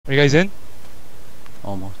Are you guys in?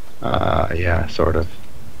 Almost. Yeah, sort of.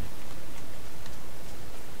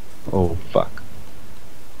 Oh, fuck.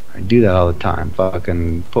 I do that all the time.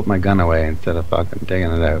 Fucking put my gun away instead of fucking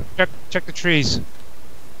taking it out. Check the trees.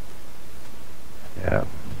 Yeah.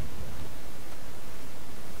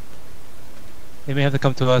 They may have to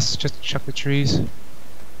come to us. Just check the trees.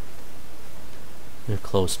 They're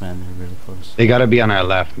close, man. They're really close. They gotta be on our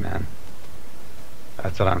left, man.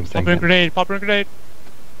 That's what I'm Pop in thinking. grenade. Pop in grenade.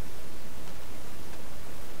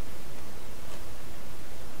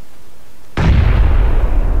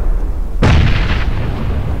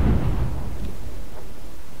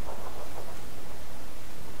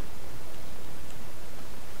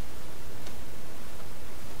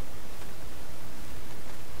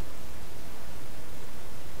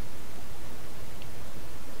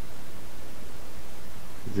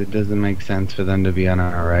 It doesn't make sense for them to be on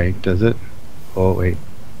our right, does it? Oh, wait.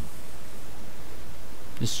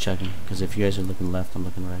 Just checking, because if you guys are looking left, I'm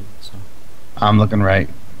looking right. So. I'm looking right.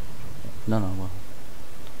 No, well.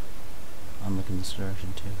 I'm looking this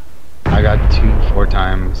direction too. I got 4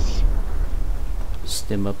 times.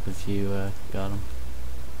 Stim up if you got them.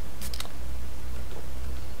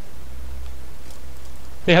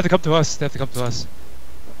 They have to come to us. They have to come to us.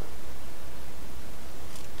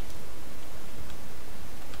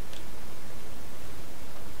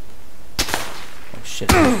 Oh shit,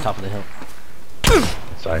 top of the hill.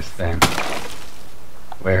 So I stand.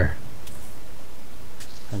 Where?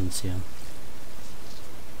 I didn't see him.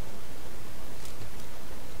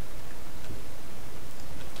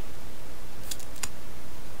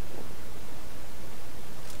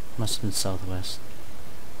 Must have been southwest.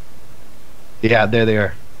 Yeah, there they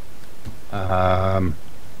are.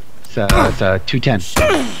 It's 210.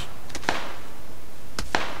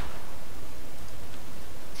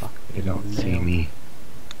 Fuck. They don't see me.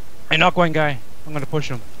 I knock one guy. I'm gonna push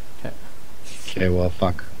him. Okay. Okay, well,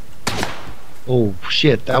 fuck. Oh,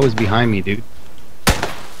 shit, that was behind me, dude.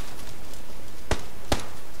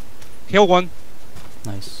 Kill one.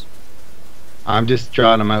 Nice. I'm just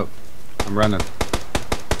drawing him out. I'm running.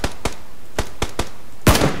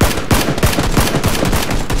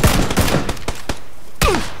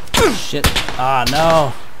 Shit. Ah,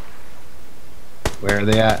 no. Where are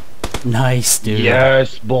they at? Nice, dude.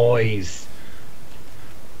 Yes, boys.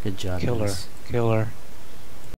 Good job. Killer. guys. Killer.